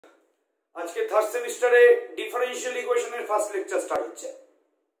আজকে থার্ড সেমিস্টারে ডিফারেনশিয়াল ইকুয়েশনের ফার্স্ট লেকচার স্টার্ট হচ্ছে।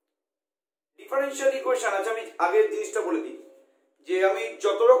 ডিফারেনশিয়াল ইকুয়েশন, আচ্ছা আমি আগের জিনিসটা বলে দিই যে আমি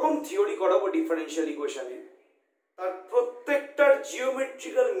যত রকম থিওরি করাবো ডিফারেনশিয়াল ইকুয়েশনে তার প্রত্যেকটার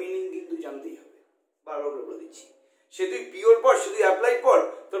জিওমেট্রিক্যাল মিনিং কিন্তু জানতেই হবে। বারবার বলে দিচ্ছি, সে তুই পিওর পর, সে তুই অ্যাপ্লাই কর,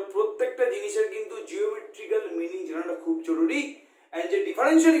 তোর প্রত্যেকটা জিনিসের কিন্তু জিওমেট্রিক্যাল মিনিং জানাটা খুব জরুরি। এন্ড যে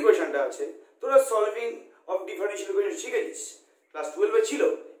ডিফারেনশিয়াল ইকুয়েশনটা আছে, তোরা solving of differential equation শিখেছিস, class 12 ছিল,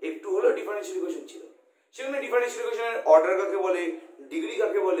 একটু হলেও ডিফারেনশিয়াল ইকুয়েশন ছিল। সেখানে ডিফারেনশিয়াল ইকুয়েশনের অর্ডার কাকে বলে, ডিগ্রি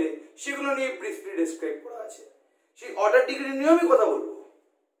কাকে বলে, সেগুলো নিয়ে ব্রিফলি ডেসক্রাইব করা আছে। সেই অর্ডার ডিগ্রি নিয়ে আমি কথা বলবো,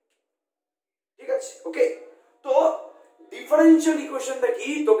 ঠিক আছে? ওকে, তো ডিফারেনশিয়াল ইকুয়েশনটা কি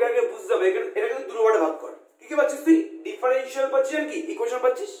তোকে আগে বুঝতে হবে। এটা কিন্তু দুটো ভাগে ভাগ কর। কি কি পাচ্ছিস তুই? ডিফারেনশিয়াল পাচ্ছিস আর কি ইকুয়েশন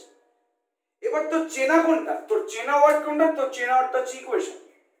পাচ্ছিস। এবার তোর চেনা কোনটা, তোর চেনা ওয়ার্ড কোনটা? তোর চেনা ওয়ার্ডটা হচ্ছে ইকুয়েশন।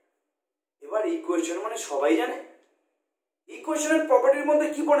 এবার ইকুয়েশন মানে সবাই জানে। ইকুয়েশনের প্রপার্টির মধ্যে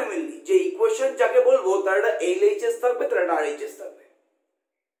কি পড়ে মেনলি, যে ইকুয়েশন যাকে বলবো তার একটা এলএইচএস থাকবে, তার একটা আরএইচএস থাকবে।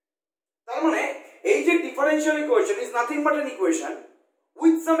 তার মানে এই যে differential equation is nothing but an equation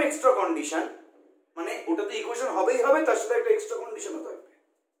with some extra condition. মানে ওটাতে ইকুয়েশন হবেই হবে, তার সাথে একটা এক্সট্রা কন্ডিশনও থাকবে।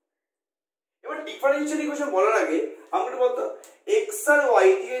 এবার ডিফারেনশিয়াল ইকুয়েশন বলার আগে আমরা বলতো এক্স আর ওয়াই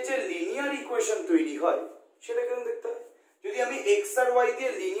দিয়ে যে লিনিয়ার ইকুয়েশন তৈরি হয় সেটা কেন দেখতে হবে। যদি আমি এক্স আর ওয়াই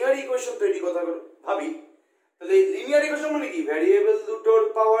দিয়ে লিনিয়ার ইকুয়েশন তৈরি কথা ভাবি, তাহলে লিনিয়ার ইকুয়েশন মানে কি? ভ্যারিয়েবল দুটোর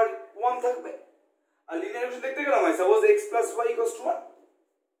পাওয়ার 1 থাকবে। আর লিনিয়ার ইকুয়েশন দেখতে গেলাম সাপোজ x + y = 1,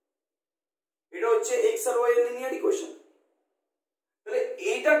 এটা হচ্ছে x আর y এর লিনিয়ার ইকুয়েশন। তাহলে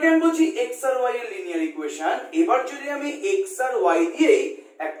এইটাকে আমি বলছি x আর y এর লিনিয়ার ইকুয়েশন। এবার যদি আমি x আর y দিয়ে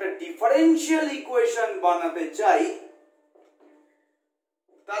একটা ডিফারেনশিয়াল ইকুয়েশন বানাতে চাই,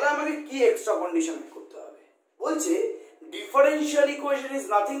 তাহলে আমাকে কি এক্সট্রা কন্ডিশন করতে হবে? বলছে differential equation is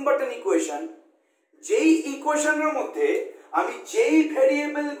nothing but an equation যেই ইকুয়েশনের মধ্যে আমি যেই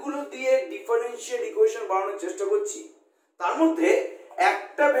ভেরিয়েবল গুলো দিয়ে ডিফারেনশিয়াল ইকুয়েশন বানানোর চেষ্টা করছি তার মধ্যে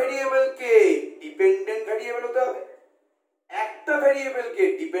একটা ভেরিয়েবলকে ডিপেন্ডেন্ট ভেরিয়েবল হতে হবে, একটা ভেরিয়েবলকে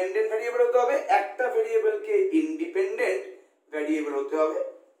ডিপেন্ডেন্ট ভেরিয়েবল হতে হবে, একটা ভেরিয়েবলকে ইন্ডিপেন্ডেন্ট ভেরিয়েবল হতে হবে।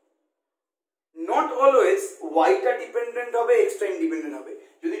 নট অলওয়েজ ওয়াইটা ডিপেন্ডেন্ট হবে, এক্সটা ইন্ডিপেন্ডেন্ট হবে।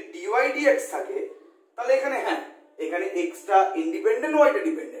 যদি ডিওয়াই ডিএক্স থাকে তাহলে এখানে এখানে এক্সটা ইন্ডিপেন্ডেন্ট, ওয়াইটা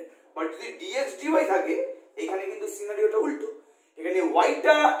ডিপেন্ডেন্ট। বাট যদি ডিএক্স ডিওয়াই থাকে এখানে কিন্তু সিনারিওটা উল্টো, এখানে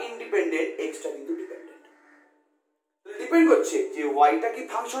ওয়াইটা ইন্ডিপেন্ডেন্ট, এক্সটা কিন্তু ডিপেন্ডেন্ট। তাহলে ডিপেন্ড করছে যে ওয়াইটা কি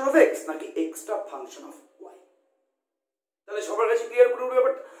ফাংশন অফ এক্স নাকি এক্সটা ফাংশন অফ ওয়াই। তাহলে সবার কাছে ক্লিয়ার করে উঠবে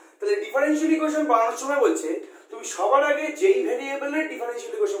ব্যাপারটা। তাহলে ডিফারেনশিয়াল ইকুয়েশন বানানোর সময় বলছে তুমি সবার আগে যেই ভেরিয়েবলের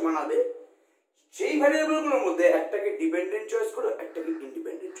ডিফারেনশিয়াল ইকুয়েশন বানাবে সেই ভেরিয়েবলগুলোর মধ্যে একটাকে ডিপেন্ডেন্ট চয়েস করো, একটাকে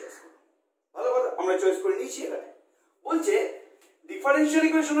ইন্ডিপেন্ডেন্ট চয়েস করো। ভালো কথা, আমরা চয়েস করে নিয়েছি। এখানে বলছে ডিফারেনশিয়াল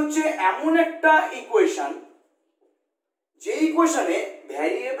ইকুয়েশন হচ্ছে এমন একটা ইকুয়েশন যে ইকুয়েশনে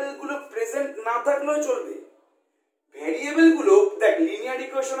ভ্যারিয়েবল গুলো প্রেজেন্ট না থাকলেও চলবে। ভ্যারিয়েবল গুলো দেখ, linear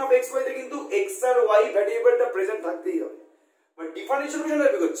equation of x Y তে কিন্তু এক্স আর ওয়াই ভ্যারিয়েবলটা প্রেজেন্ট থাকতেই হবে। বাট ডিফারেনশিয়াল ইকুয়েশন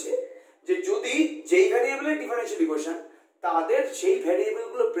দাবি করছে যে যদি যেই ভ্যারিয়েবলের ডিফারেনশিয়াল ইকুয়েশন তাদের সেই ভ্যারিয়েবল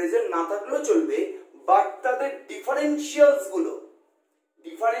গুলো প্রেজেন্ট না থাকলেও চলবে, বাট তাদের ডিফারেনশিয়ালস গুলো,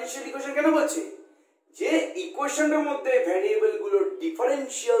 ডিফারেনশিয়াল ইকুয়েশন কেন বলছে যে ইকুয়েশনের মধ্যে ভ্যারিয়েবল গুলোর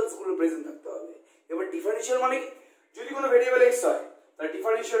ডিফারেনশিয়ালস গুলো প্রেজেন্ট থাকতে হবে। এবার ডিফারেনশিয়াল মানে যদি কোনো ভ্যারিয়েবল x হয় তার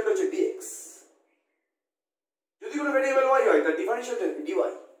ডিফারেনশিয়ালটা হচ্ছে dx, যদি কোনো ভ্যারিয়েবল y হয় তার ডিফারেনশিয়ালটা হচ্ছে dy।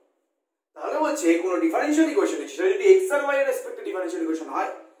 তাহলে বলছে কোনো ডিফারেনশিয়াল ইকুয়েশন সেটা যদি x আর y এর রেসপেক্টে ডিফারেনশিয়াল ইকুয়েশন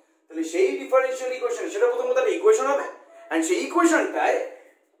হয় তাহলে সেই ডিফারেনশিয়াল ইকুয়েশন সেটা প্রথমত একটা ইকুয়েশন হবে, এন্ড সেই ইকুয়েশনটায়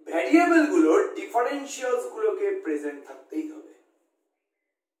ভ্যারিয়েবল গুলোর ডিফারেনশিয়ালস গুলোকে প্রেজেন্ট থাকতেই হবে।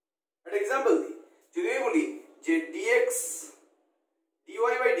 একটা एग्जांपल দিই, যদি আমি বলি যে dx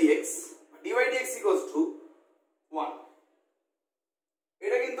dy/dx dy/dx = 1,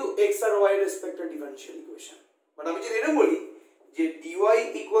 এটা কিন্তু x আর y এর রেসপেক্টে ডিফারেনশিয়াল ইকুয়েশন। বাট আমি যদি এটা বলি যে dy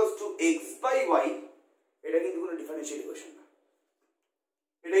 = x/y, এটা কিন্তু কোনো ডিফারেনশিয়াল ইকুয়েশন না।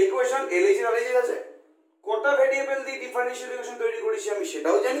 এটা ইকুয়েশন এলএইচএস আর আরএইচএস আছে। কটা ভেরিয়েবল দিয়ে ডিফারেনশিয়াল ইকুয়েশন তৈরি করেছি আমি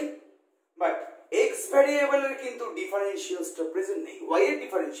সেটাও জানি, বাট x ভেরিয়েবলের কিন্তু ডিফারেনশিয়ালসটা প্রেজেন্ট নেই, y এর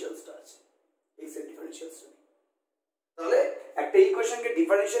ডিফারেনশিয়ালসটা আছে, x এর ডিফারেনশিয়ালসটা নেই। তাহলে একটা ইকুয়েশনকে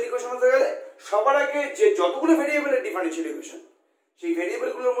ডিফারেনশিয়াল ইকুয়েশন হতে গেলে সবার আগে যে যতগুলো ভেরিয়েবলের ডিফারেনশিয়াল ইকুয়েশন সেই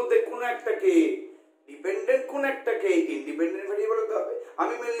ভেরিয়েবলগুলোর মধ্যে কোন একটাকে ডিপেন্ডেন্ট, কোন একটাকে ইন্ডিপেন্ডেন্ট ভেরিয়েবল হতে হবে।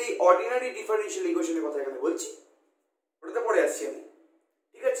 আমি মেইনলি অর্ডিনারি ডিফারেনশিয়াল ইকুয়েশনের কথা এখানে বলছি, ওটাতে পরে আসছি আমি,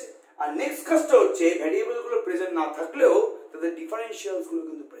 ঠিক আছে? আর নেক্সট কাজটা হচ্ছে ভেরিয়েবলগুলো প্রেজেন্ট না থাকলেও তাদের ডিফারেনশিয়ালস গুলো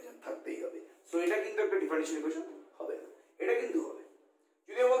কিন্তু প্রেজেন্ট থাকতেই হবে। সো এটা কিন্তু একটা ডিফারেনশিয়াল ইকুয়েশন হবে না, এটা কিন্তু হবে।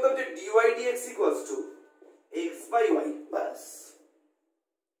 যদি আমি বলতাম যে dy/dx = x/y, বাস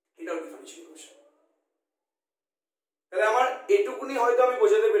এটাও ডিফারেনশিয়াল ইকুয়েশন। তাহলে আমার এটুকুনি হয়তো আমি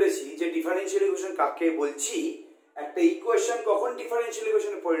বোঝাতে পেরেছি যে ডিফারেনশিয়াল ডিফারেনশিয়াল ইকুয়েশন কাকে বলছি, একটা ইকুয়েশন কখন ডিফারেনশিয়াল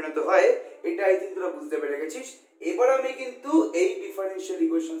ইকুয়েশনে পরিণত হয়, এটা আই থিঙ্ক তোরা বুঝতে পেরে গেছিস। এবার আমি কিন্তু এই ডিফারেনশিয়াল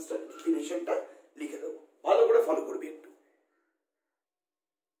ইকুয়েশনটা ডেফিনিশনটা লিখে দেবো, ভালো করে ফলো করবি একটু।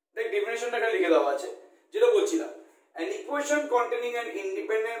 দেখ ডেফিনিশনটা লিখে দেওয়া আছে, যেটা বলছিলাম, an equation containing an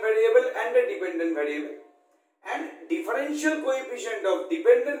independent variable and a dependent variable and differential coefficient of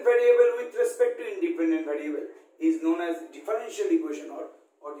dependent variable with respect to independent variable is known as differential equation or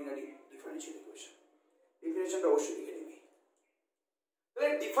ordinary differential equation. ডেফিনিশনটা অবশ্যই লিখে নিবি। তাহলে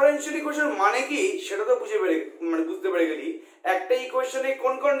ডিফারেনশিয়াল ইকুয়েশন মানে কি সেটা তো বুঝতে পেরে গেলি। একটা ইকুয়েশনে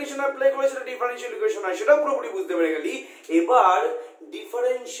কোন কন্ডিশন অ্যাপ্লাই করে সেটা ডিফারেনশিয়াল ইকুয়েশন হয়, সেটাও পুরোপুরি বুঝতে পেরে গেলি। এবার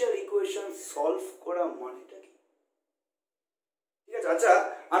ডিফারেনশিয়াল ইকুয়েশন সলভ করা মানেটা কি, ঠিক আছে? আচ্ছা,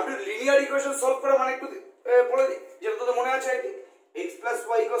 আমি একটু লিনিয়ার ইকুয়েশন সলভ করা মানে একটু বলে দিই, যেটা তোদের মনে আছে আর কি, x plus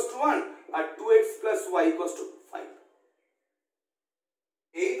y equals to 1 R 2x plus y equals to 5।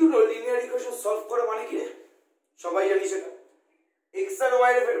 এই দুটো লিনিয়ার ইকুয়েশন সলভ করা মানে কি রে? সবাই জানি সেটা। x আর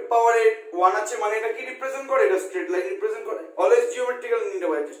y এর পাওয়ারে 1 আছে মানে এটা কি রিপ্রেজেন্ট করে? এটা স্ট্রেট লাইন রিপ্রেজেন্ট করে। অলওয়েজ জিওমেট্রিক্যাল নিতে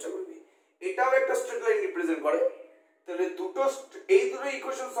পারার চেষ্টা করবি। এটাও একটা স্ট্রেট লাইন রিপ্রেজেন্ট করে। তাহলে এই দুটো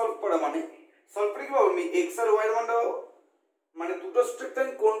ইকুয়েশন সলভ করা মানে সলভ করে কি পাবো আমি? x আর y এর মানটা পাবো, মানে দুটো স্ট্রেট লাইন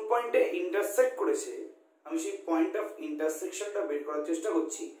কোন পয়েন্টে ইন্টারসেক্ট করেছে আমি সেই পয়েন্ট অফ ইন্টারসেকশনটা বের করার চেষ্টা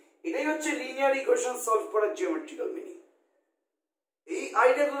করছি। এটাই হচ্ছে লিনিয়ার ইকুয়েশন সলভ করার জিওমেট্রিক্যাল মিনিং। এই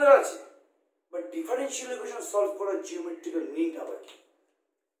আইডিয়া তোদের আছে, বাট ডিফারেনশিয়াল ইকুয়েশন সলভ করার জিওমেট্রিক্যাল মিনিংটা আবার কি?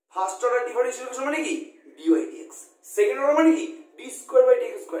 ফার্স্ট অর্ডার ডিফারেনশিয়াল ইকুয়েশন মানে কি? dy dx। সেকেন্ড অর্ডার মানে কি? d square by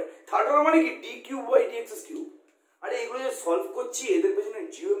dx square. Third order মানে কি? d cube by dx cube. আরে এগুলো যে সলভ করছি এদের পেছনে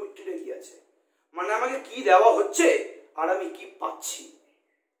জিওমেট্রিটা কি আছে, মানে আমাকে কি দেওয়া হচ্ছে আর আমি কি পাচ্ছি,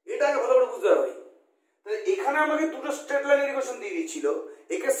 এটা আগে ভালো করে বুঝতে হবে। তাহলে এখানে আমাকে দুটো স্ট্রেট লাইনের ইকুয়েশন দিয়ে দিয়েছিল,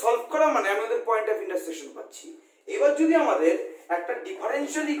 একে সলভ করা মানে আমি ওদের পয়েন্ট অফ ইন্টারসেকশন পাচ্ছি। এবার যদি আমাদের একটা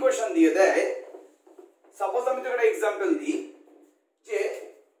ডিফারেনশিয়াল ইকুয়েশন দিয়ে দেয়, সাপোজ আমি তোকে একটা এক্সাম্পল দিই যে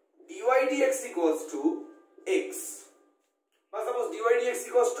dy dx equals to x, বা suppose dy dx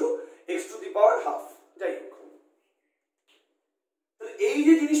equals to x to the power half, যাই হোক। তাহলে এই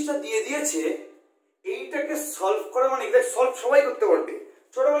যে জিনিসটা দিয়ে দিয়েছে, এইটাকে সলভ করা মানে এটা সলভ সবাই করতে পারবে,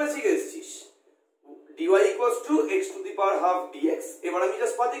 ছোটবেলায় শিখে এসেছিস। dy equals to x to the power half dx। এবার আমি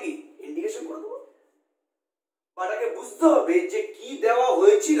জাস্ট পাতে কি ইন্টিগ্রেশন করে দেবো, বাটাকে বুঝতে হবে যে কি দেওয়া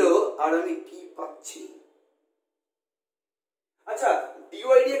হয়েছিল আর আমি কি পাচ্ছি। আচ্ছা, dy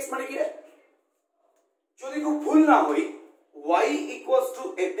dx মানে কি রে? যদি খুব ভুল না হই, y equals to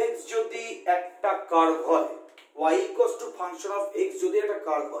fx যদি একটা কার্ভ হয়, y equals to function of x যদি একটা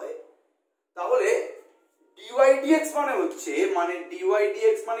কার্ভ হয়, তাহলে dy dx মানে হচ্ছে dy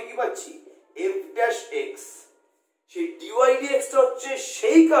dx মানে কি পাচ্ছি? f dash x। সেই dy dx টা হচ্ছে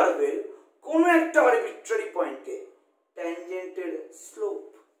সেই কার্ভের কোন একটা আরবিট্রারি পয়েন্টে ট্যানজেন্টের স্লোপ।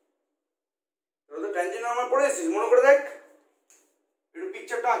 তো ট্যানজেন্ট আমরা পড়ে এসেছি, মনে করে দেখ একটু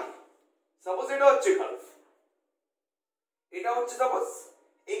পিকচারটা আঁকি। সাপোজ এটা হচ্ছে কার্ভ, এটা হচ্ছে সাপোজ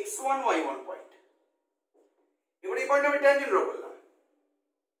x1 y1 পয়েন্ট। এবার এই পয়েন্টে আমি ট্যানজেন্ট ড্র করলাম,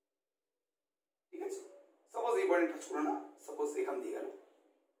 ঠিক আছে? সাপোজ এই পয়েন্টে টাচ করো না, সাপোজ এখান দিয়ে গেল,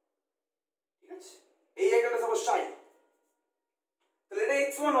 ঠিক আছে? এই জায়গাটা সাপোজ সাই, তাহলে এটা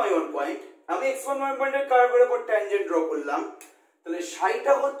x1 y1 পয়েন্ট। আমি x1 y1 পয়েন্টের কার্ভের উপর ট্যানজেন্ট ড্র করলাম, তাহলে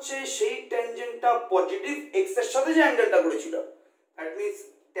সাইটা হচ্ছে সেই ট্যানজেন্টটা পজিটিভ x এর সাথে যে অ্যাঙ্গেলটা করেছিল, দ্যাট মিন্স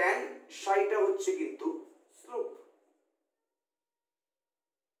ট্যান সাইটা হচ্ছে কিন্তু স্লোপ।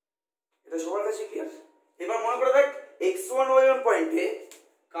 এটা সবার কাছে ক্লিয়ার? এবার মনে করে দেখ x1 y1 পয়েন্টে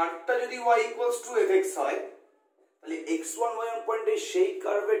কার্ভটা যদি y equals to fx হয়, তাহলে x1 y1 পয়েন্টে সেই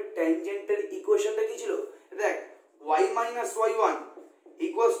কার্ভের ট্যানজেন্টের ইকুয়েশনটা কি ছিল? দেখ y minus y1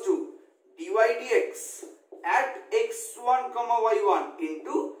 equals to dy dx at x1 y1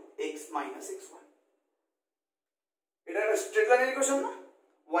 into x minus x1। এটা একটা স্ট্রেট লাইনের ইকুয়েশন না?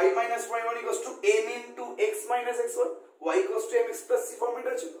 y minus y1 equals to m into x minus x1, y equals to mx plus c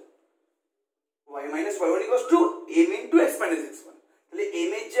ফর্মেটটা ছিল। y minus y1 equals to m into x minus x1, তাহলে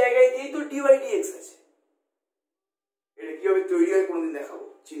m এর জায়গায় দিয়েই তো dy dx আছে। এটা কিভাবে তৈরি হয় কোনোদিন দেখাবো,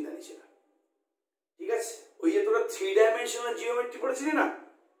 চিন্তা নেই সেটা, ঠিক আছে? ওই যে তোরা 3 ডাইমেনশনাল জিওমেট্রি পড়েছিলি না,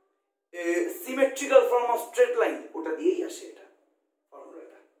 symmetrical form of straight line, ওটা দিয়েই আসে এটা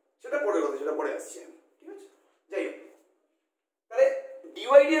ফর্মুলাটা। সেটা পরে কথা, সেটা পরে আসছি আমি, ঠিক আছে? যাই হোক, তাহলে dy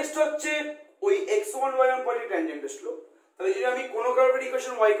dx টা হচ্ছে ওই x1 y1 পয়েন্টের ট্যানজেন্টের স্লোপ। তাহলে যদি আমি কোন কার্ভের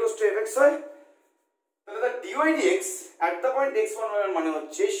equation y equals to fx হয়, তাহলে the dy dx at the point x1 y1 মানে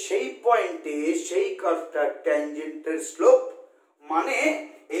হচ্ছে সেই পয়েন্টে সেই কার্ভটার ট্যানজেন্টের স্লোপ। মানে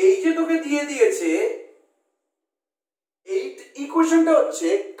এই যে তোকে দিয়ে দিয়েছে এই ইকুয়েশনটা হচ্ছে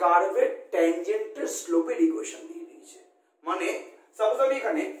কার্ভের ট্যানজেন্টের স্লোপের ইকুয়েশন দিয়ে দিয়েছে। মানে সাপোজ আমি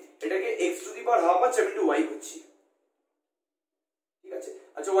এখানে এটাকে x to the power half R 7 two y করছি, ঠিক আছে?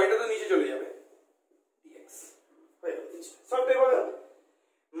 আচ্ছা ওয়াইটা তো নিচে চলে যাবে, dx হয়ে গেল সলভ এভাবে হবে।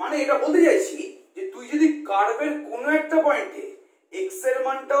 মানে এটা বলতে চাইছি যে তুই যদি কার্ভের কোনো একটা পয়েন্টে x এর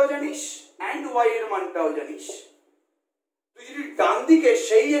মানটাও জানিস এন্ড y এর মানটাও জানিস, তুই যদি ডান দিকে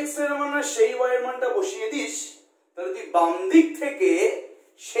সেই x এর মান আর সেই y এর মানটা বসিয়ে দিস, তাহলে তুই বাম দিক থেকে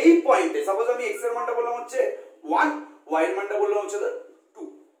সেই পয়েন্টে, সাপোজ আমি x এর মানটা বললাম হচ্ছে 1, y এর মানটা বললাম হচ্ছে 2,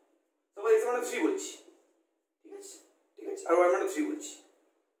 সাপোজ x এর মানটা 3 বলছি, ঠিক আছে? ঠিক আছে, আর y এর মানটা 3 বলছি,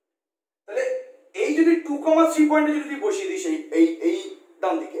 তাহলে এই যদি 2, 3 পয়েন্টে যদি তুই বসিয়ে দিস এই এই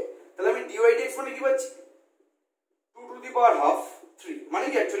ডান দিকে, তাহলে আমি dy dx মানে কি পাচ্ছি 2 টু দি পাওয়ার হাফ 3, মানে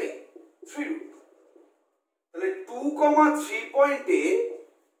কি অ্যাকচুয়ালি 3 রুট। তাহলে 2, 3 পয়েন্টে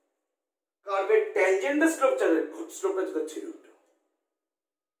কার্ভের ট্যানজেন্টাল স্লোপটা হচ্ছে 3 রুট।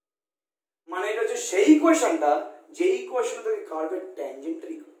 মানে এটা হচ্ছে সেই ইকুয়েশনটা যে ইকুয়েশনে তোকে কার্ভের ট্যানজেন্টাল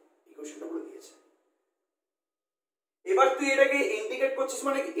ইকুয়েশনটা বলে দিয়েছে। এবার তুই এটাকে ইন্ডিকেট করছিস,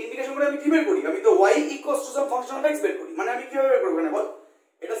 মানে ইন্ডিকেশন করে আমি কি বের করি? আমি তো y equals to some function of x বের করি। মানে আমি কিভাবে বের করব না বল,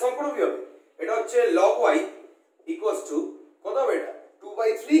 এটা সলভ করব কিভাবে? এটা হচ্ছে log y ইকুয়ালস টু কত হবে এটা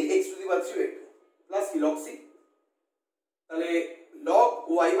 2/3 x to the power 3 plus কি log c, তাহলে log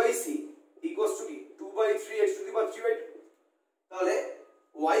y by c equals to কি 2/3 x টু দি পাওয়ার 3, তাহলে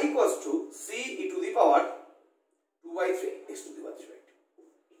y equals to c e to the power 2/3 x to the পাওয়ার 3।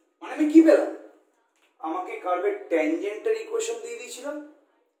 মানে আমি কি পেলাম? আমাকে কার্ভের ট্যানজেন্টাল ইকুয়েশন দিয়ে দিয়েছিলাম,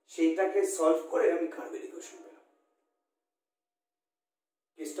 সেইটাকে সলভ করে আমি কার্ভের ইকুয়েশন পেলাম।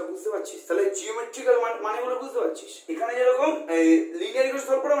 কেসটা বুঝতে পারছিস? তাহলে জিওমেট্রিক্যাল মানেগুলো বুঝতে পারছিস? এখানে যেরকম লিনিয়ার ইকুয়েশন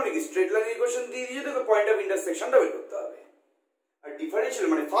সলভ করা মানে কি স্ট্রেট লাইন ইকুয়েশন দিয়ে দিয়েছে, তোকে পয়েন্ট অফ ইন্টারসেকশনটা বের করতে হবে। আর ডিফারেনশিয়াল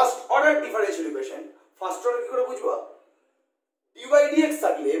মানে first order differential equation, first order কি করে বুঝবো? dy dx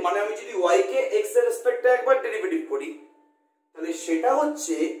থাকলে মানে আমি যদি y কে x এর রেসপেক্টে একবার ডেরিভেটিভ করি, তাহলে সেটা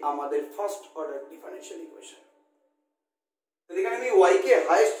হচ্ছে আমাদের ফার্স্ট অর্ডার ডিফারেনশিয়াল ইকুয়েশন। তাহলে এখানে আমি y কে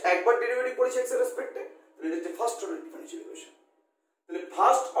হাইয়েস্ট একবার ডেরিভেটিভ করেছি x এর রেসপেক্টে, তাহলে এটা হচ্ছে ফার্স্ট অর্ডার ডিফারেনশিয়াল ইকুয়েশন। তাহলে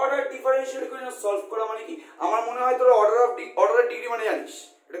first order differential equation solve করা মানে কি? আমার মনে হয় তোরা অর্ডার অফ ডিগ্রি মানে জানিস,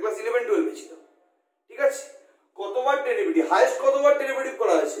 এটা ক্লাস 11 12 এ ছিল, ঠিক আছে? কতবার ডেরিভেটিভ, হাইয়েস্ট কতবার ডেরিভেটিভ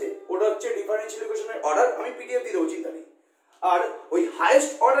করা আছে, ওটা হচ্ছে ডিফারেনশিয়াল ইকুয়েশনের অর্ডার। আমি পিডিএফ দিয়ে দেবো, চিন্তা নেই। আর ওই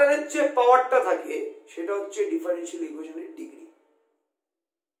হাইয়েস্ট অর্ডারের যে পাওয়ারটা থাকে সেটা হচ্ছে ডিফারেনশিয়াল ইকুয়েশনের ডিগ্রি।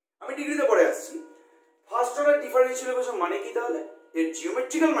 আমি ডিগ্রিতে পড়ে আসছি। ফার্স্ট অর্ডার ডিফারেনশিয়াল ইকুয়েশন মানে কি? তাহলে এর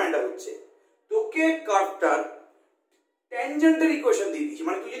জিওমেট্রিক্যাল মানটা হচ্ছে তোকে কার্ভটার ট্যানজেন্টাল ইকুয়েশন দিয়ে দিয়েছি।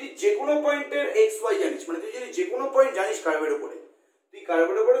 মানে তুই যদি যে কোনো পয়েন্টের এক্স ওয়াই জানিস, মানে তুই যদি যে কোনো পয়েন্ট জানিস কার্ভের উপরে, তুই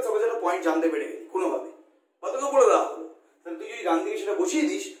কার্ভের উপরে সবাই যেন পয়েন্ট জানতে পেরে গেলি কোনোভাবে, বা তোকে বলে দেওয়া হলো, তাহলে তুই যদি ডান দিকে সেটা বসিয়ে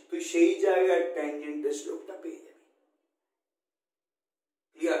দিস, তুই সেই জায়গায় ট্যানজেন্টাল স্লোপটা পেয়ে যাবি।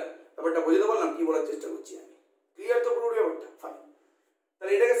 ক্লিয়ার? ব্যাপারটা বুঝতে পারলাম কি বলার চেষ্টা করছি আমি? ক্লিয়ার তো পুরো ব্যাপারটা? ফাইন।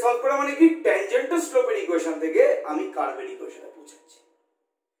 তাহলে এটাকে সলভ করা মানে কি ট্যানজেন্টাল স্লোপের ইকুয়েশন থেকে আমি কার্ভের ইকুয়েশনে পৌঁছাচ্ছি।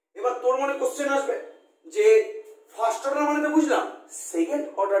 এবার তোর মনে কোশ্চেন আসবে যে ফার্স্ট অর্ডার মানে তো বুঝলাম, second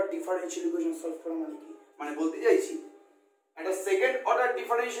order differential equation solve করা মানে কি? মানে বলতে চাইছি একটা সেকেন্ড অর্ডার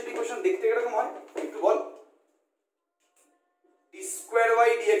ডিফারেনশিয়াল ইকুয়েশন দেখতে কিরকম হয় একটু বল। d square y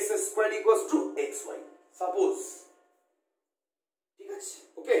dx square equals to xy, suppose, ঠিক আছে?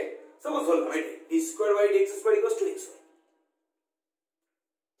 ওকে, সাপোজ বললাম এটা d square y dx square equals to xy,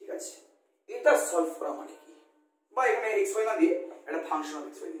 ঠিক আছে? এটা সলভ করা মানে কি? বা এখানে xy না দিয়ে একটা ফাংশন অফ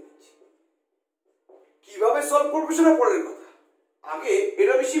xy দিয়ে দিচ্ছি। কিভাবে সলভ করবো সেটা পরের কথা, আগে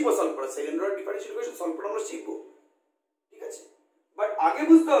এটা আমি শিখবো সলভ করা। Second order differential equation solve করা আমরা শিখবো, ঠিক আছে? বাট আগে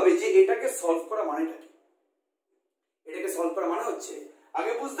বুঝতে হবে যে এটাকে সলভ করা মানেটা কি। এটাকে সলভ করা মানে হচ্ছে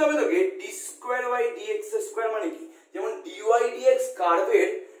আগে বুঝতে হবে তোকে d square y dx square মানে কি। যেমন dy dx কার্ভের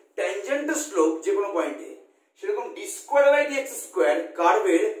ট্যানজেন্টাল স্লোপ যে কোনো পয়েন্টে, সেরকম d square y dx square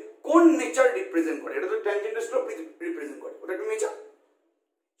কার্ভের কোন নেচার রিপ্রেজেন্ট করে? এটা তো ট্যানজেন্টাল স্লোপ রিপ্রেজেন্ট করে, ওটা একটা নেচার।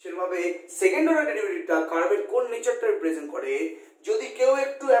 সেভাবে সেকেন্ড অর্ডার ডেরিভেটিভটা কার্ভের কোন নেচারটা রিপ্রেজেন্ট করে। যদি কেউ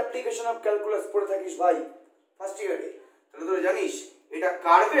একটু অ্যাপ্লিকেশন অফ ক্যালকুলাস পড়ে থাকিস ভাই ফার্স্ট ইয়ারে, তাহলে তোরা জানিস এটা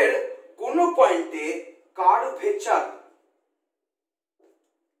কার্ভের কোন পয়েন্টে কার্ভেচার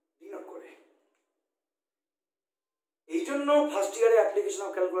ডিনোট করে। এই জন্য ফার্স্ট ইয়ারে অ্যাপ্লিকেশন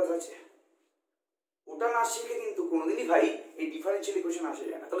অফ ক্যালকুলাস আছে, ওটা না শিখে কিন্তু কোনোদিনই ভাই এই ডিফারেনশিয়াল ইকুয়েশন আসে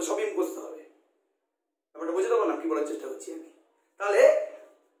যায় না। তাহলে সবই মুখস্থ হবে। ব্যাপারটা বুঝতে পারলাম কি বলার চেষ্টা করছি আমি? তাহলে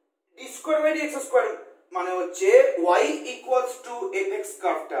d square by dx square মানে হচ্ছে y ইকুয়ালস টু fx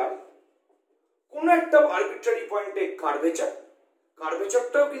কার্ভটার কোন একটা আরবিট্রারি পয়েন্টে কার্ভেচার।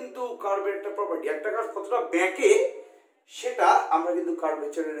 কার্ভেচারটাও কিন্তু কার্ভের একটা প্রপার্টি, একটা কার্ভ কতটা ব্যাকে সেটা আমরা কিন্তু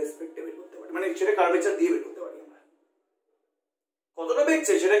কার্ভেচারের রেসপেক্টে বের করতে পারি, মানে সেটা কার্ভেচার দিয়ে বের করতে পারি। আমরা কতটা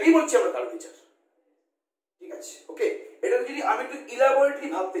বেঁকছে সেটাকেই বলছি আমরা কার্ভেচার, ঠিক আছে? ওকে, এটা যদি আমি একটু ইলাবোরেটলি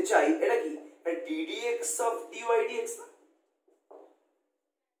ভাবতে চাই, এটা কি ddx অফ dy dx না?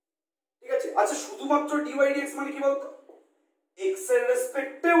 ঠিক আছে, আচ্ছা শুধুমাত্র dy dx মানে কি বলতো? x এর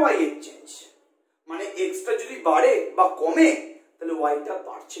রেসপেক্টে y এর চেঞ্জ, মানে x টা যদি বাড়ে বা কমে তাহলে y টা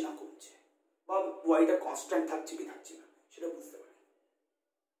বাড়ছে না কমছে, বা y টা কনস্ট্যান্ট থাকছে কি থাকছে না সেটা বুঝতে পারি।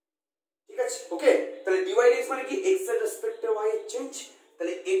 ঠিক আছে, ওকে, তাহলে dy dx মানে কি x এর রেসপেক্টে y এর চেঞ্জ।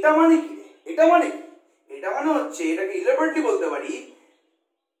 তাহলে এটা মানে কি? এটা মানে কি? এটা মানে হচ্ছে, এটাকে ইলাবোরেটলি বলতে পারি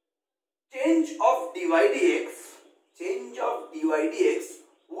change of dy dx, change of dy dx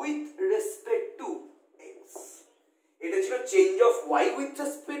with respect to x। এটা ছিল change of y with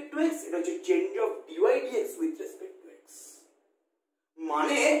respect to x, এটা হচ্ছে change of dy dx with respect to x।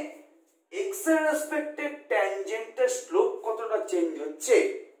 মানে x এর রেসপেক্টে ট্যানজেন্টের স্লোপ কতটা চেঞ্জ হচ্ছে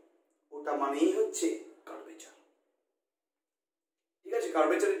ওটা মানেই হচ্ছে কার্ভেচার। ঠিক আছে,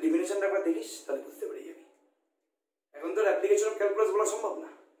 কার্ভেচারের ডেফিনিশনটা একবার দেখিস তাহলে বুঝতে পেরে যাবি। এখন তো অ্যাপ্লিকেশন অফ ক্যালকুলাস বলা সম্ভব না।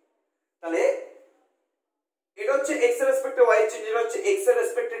 তাহলে এটা হচ্ছে x এর রেসপেক্টে y এর চেঞ্জ, এটা হচ্ছে x এর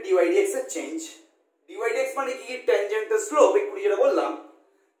রেসপেক্টে dy dx এর চেঞ্জ। dy dx মানে কি ট্যানজেন্টের স্লোপ, একটু যেটা বললাম।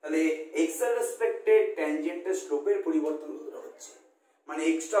 তাহলে x এর রেসপেক্টে ট্যানজেন্টের স্লোপের পরিবর্তন কতটা হচ্ছে, মানে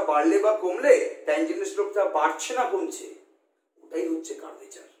x টা বাড়লে বা কমলে ট্যানজেন্টের স্লোপটা বাড়ছে না কমছে, ওটাই হচ্ছে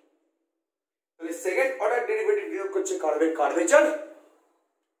কার্ভেচার। তাহলে সেকেন্ড অর্ডার ডেরিভেটিভ বিয়োগ করছে কার্ভের কার্ভেচার।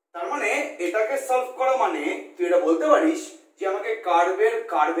 তার মানে এটাকে সলভ করা মানে তুই এটা বলতে পারিস যে আমাকে কার্ভের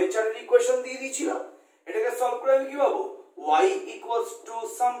কার্ভেচারের ইকুয়েশন দিয়ে দিয়েছিল, এটাকে সলভ করে আমি কি পাবো? y equals to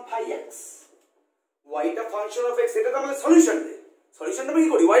some phi x, y টা ফাংশন অফ x, এটা তো আমাদের সলিউশন দেয়। সলিউশনটা আমি কি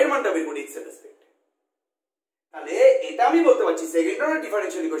করি? y এর মানটা বের করি x এর রেসপেক্টে। তাহলে এটা আমি বলতে পারছি সেকেন্ড অর্ডার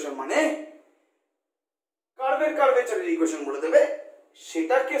ডিফারেনশিয়াল ইকুয়েশন মানে কার্ভের কার্ভেচারের ইকুয়েশন বলে দেবে,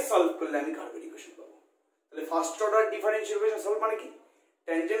 সেটাকে সলভ করলে আমি কার্ভের ইকুয়েশন পাবো। তাহলে first order differential equation solve মানে কি?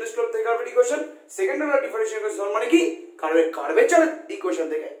 ট্যানজেন্ট স্লোপ থেকে কার্ভের equation. Second order differential equation solve মানে কি? কার্ভের কার্ভেচারের ইকুয়েশন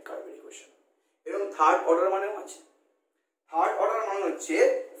থেকে কার্ভের ইকুয়েশন। এবং থার্ড অর্ডার মানেও আছে। থার্ড অর্ডার মানে হচ্ছে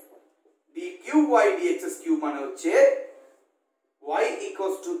dqy dx³ মানে হচ্ছে y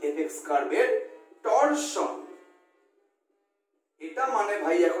ইকুয়ালস টু fx কার্ভের টরশন। এটা মানে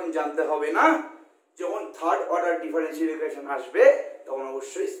ভাই এখন জানতে হবে না, যখন থার্ড অর্ডার ডিফারেনশিয়াল ইকুয়েশন আসবে তখন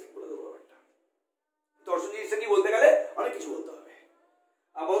অবশ্যই বলে দেবো ব্যাপারটা। টরশন জিনিসটা কি বলতে গেলে অনেক কিছু বলতে হবে।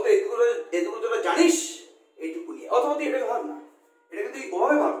 আপাতত এটুকু তোরা জানিস, এইটুকু নিয়ে অথবা তুই এটাকে ভাব না, এটা কিন্তু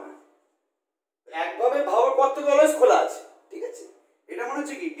ওভাবে ভাব না, একভাবে ভাবার পথ তো অলওয়েজ খোলা আছে। ঠিক আছে, এটা মনে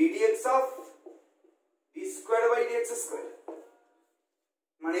হচ্ছে কি ddx of d square by dx square,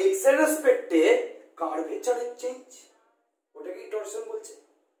 মানে x এর রেসপেক্টে কার্ভেচারের চেঞ্জ, ওটাকে টরশন বলছে।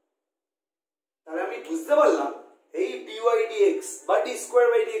 তাহলে আমি বুঝতে পারলাম এই dy dx বা d square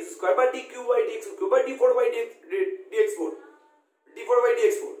by dx square বা dq বাই dx কিউব বা d4 by dx4 d4 by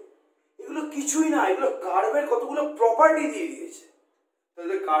dx4 এগুলো কিছুই না, এগুলো কার্ভের কতগুলো প্রপার্টি দিয়ে দিয়েছে।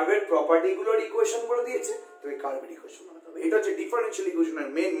 তাহলে কার্ভের প্রপার্টি গুলোর ইকুয়েশন করে দিয়েছে, তো এই কার্ভের ইকুয়েশন বানাতে হবে। এটা হচ্ছে ডিফারেনশিয়াল ইকুয়েশনের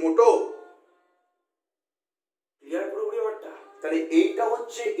মেইন মোটো। ক্লিয়ার পুরোপুরি ব্যাপারটা? তাহলে এইটা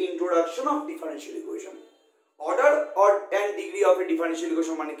হচ্ছে introduction of differential equation. Order and degree of A differential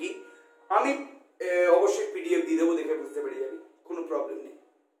equation মানে কি আমি অবশ্যই পিডিএফ দিয়ে দেবো, দেখে বুঝতে পেরে যাবি, কোনো প্রবলেম নেই।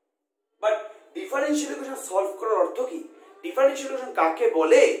 বাট ডিফারেনশিয়াল ইকুয়েশন সলভ করার অর্থ কি, ডিফারেনশিয়াল ইকুয়েশন কাকে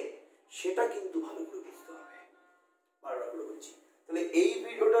বলে সেটা কিন্তু ভালো করে বুঝতে হবে। বারবার করে বলছি। তাহলে এই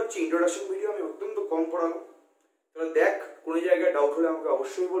ভিডিওটা হচ্ছে ইন্ট্রোডাকশন ভিডিও, আমি অত্যন্ত কম পড়াবো। তাহলে দেখ কোনো জায়গায় ডাউট হলে আমাকে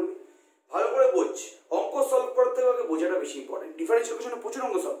অবশ্যই বলবি। ভালো করে বোঝ, অঙ্ক সলভ করতে হবে, বোঝাটা বেশি ইম্পর্টেন্ট। ডিফারেনশিয়াল ইকুয়েশনে প্রচুর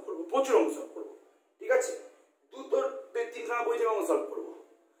অঙ্ক সলভ করবো, প্রচুর অঙ্ক সলভ করবো। ঠিক আছে, 2-3খানা বই থেকে অঙ্ক সলভ করবো।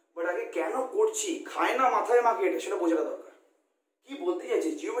 বাট আগে কেন করছি, খায় না মাথায় মাকে, এটা সেটা বোঝাটা দরকার। কি বলতে চাইছে,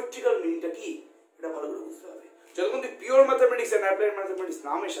 জিওমেট্রিক্যাল মিনিংটা কি, এটা ভালো করে বুঝতে হবে। যতক্ষণ তুই pure mathematics and applied mathematics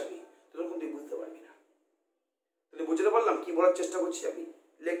না মেশাবি ততক্ষণ তুই বুঝতে পারবি না। তাহলে বুঝতে পারলাম কি বলার চেষ্টা করছি আমি।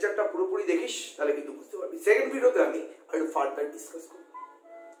 লেকচারটা পুরোপুরি দেখিস তাহলে কিন্তু বুঝতে পারবি। সেকেন্ড ভিডিওতে আমি আরো ফার্দার ডিসকাস করব।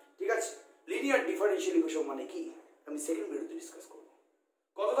 ঠিক আছে, লিনিয়ার ডিফারেনশিয়াল ইকুয়েশন মানে কি আমি সেকেন্ড ভিডিওতে ডিসকাস করব।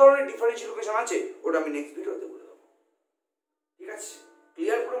 কত ধরনের ডিফারেনশিয়াল ইকুয়েশন আছে ওটা আমি নেক্সট ভিডিওতে বলে দেবো। ঠিক আছে।